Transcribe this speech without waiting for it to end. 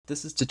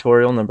This is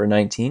tutorial number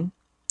 19,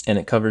 and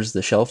it covers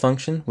the shell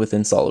function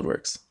within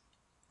SolidWorks.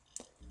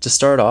 To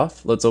start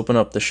off, let's open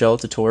up the shell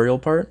tutorial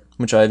part,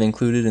 which I have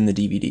included in the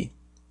DVD.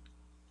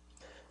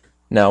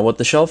 Now, what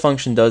the shell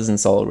function does in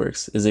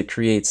SolidWorks is it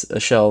creates a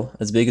shell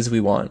as big as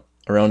we want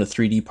around a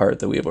 3D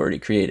part that we have already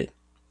created.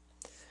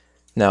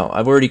 Now,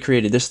 I've already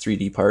created this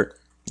 3D part,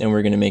 and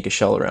we're going to make a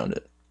shell around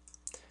it.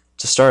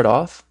 To start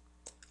off,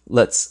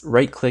 let's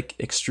right-click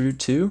Extrude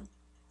To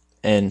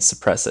and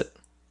suppress it.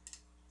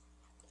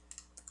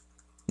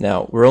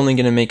 Now, we're only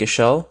going to make a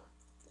shell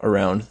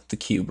around the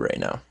cube right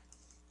now.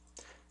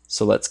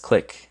 So let's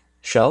click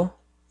Shell,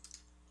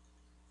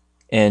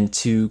 and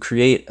to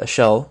create a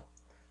shell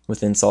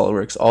within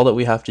SolidWorks, all that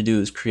we have to do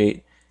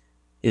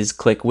is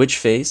click which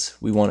face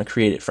we want to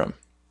create it from.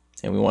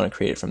 And we want to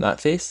create it from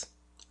that face.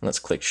 Let's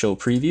click Show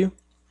Preview,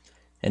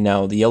 and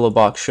now the yellow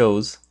box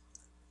shows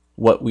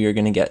what we are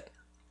going to get.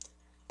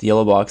 The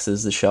yellow box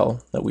is the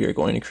shell that we are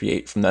going to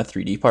create from that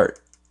 3D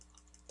part.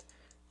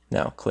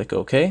 Now click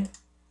OK,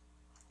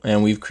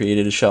 and we've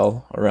created a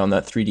shell around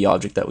that 3D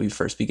object that we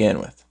first began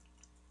with.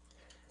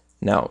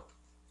 Now,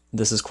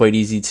 this is quite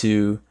easy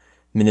to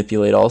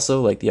manipulate also,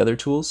 like the other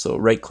tools. So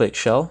right-click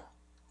Shell,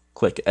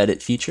 click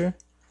Edit Feature,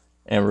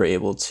 and we're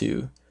able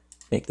to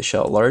make the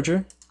shell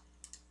larger,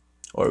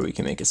 or we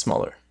can make it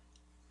smaller.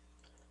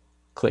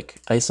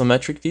 Click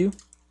Isometric View,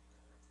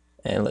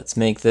 and let's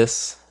make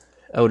this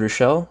outer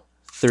shell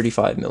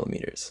 35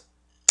 millimeters.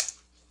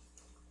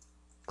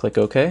 Click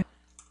OK,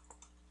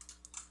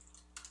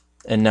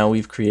 and now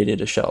we've created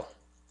a shell.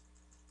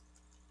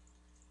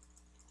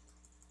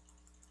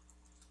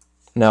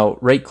 Now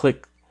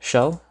right-click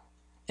Shell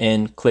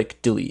and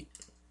click Delete.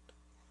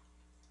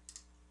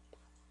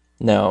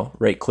 Now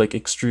right-click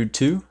Extrude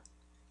To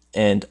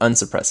and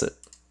unsuppress it.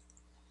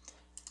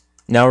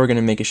 Now we're going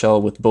to make a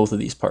shell with both of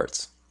these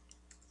parts.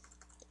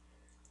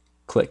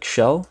 Click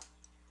Shell,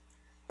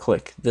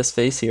 click this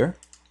face here,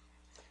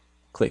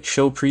 click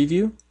Show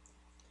Preview,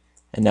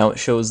 and now it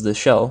shows the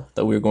shell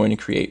that we're going to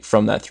create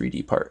from that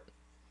 3D part.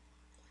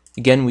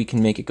 Again, we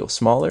can make it go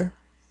smaller,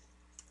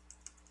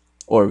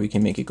 or we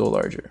can make it go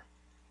larger.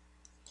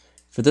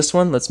 For this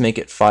one, let's make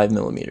it 5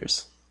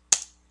 millimeters.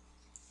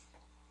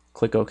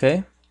 Click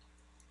OK,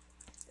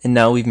 and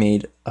now we've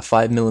made a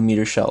 5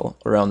 millimeter shell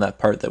around that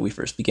part that we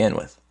first began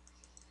with.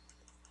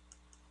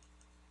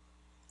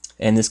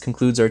 And this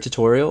concludes our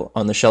tutorial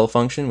on the shell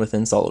function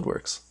within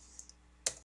SolidWorks.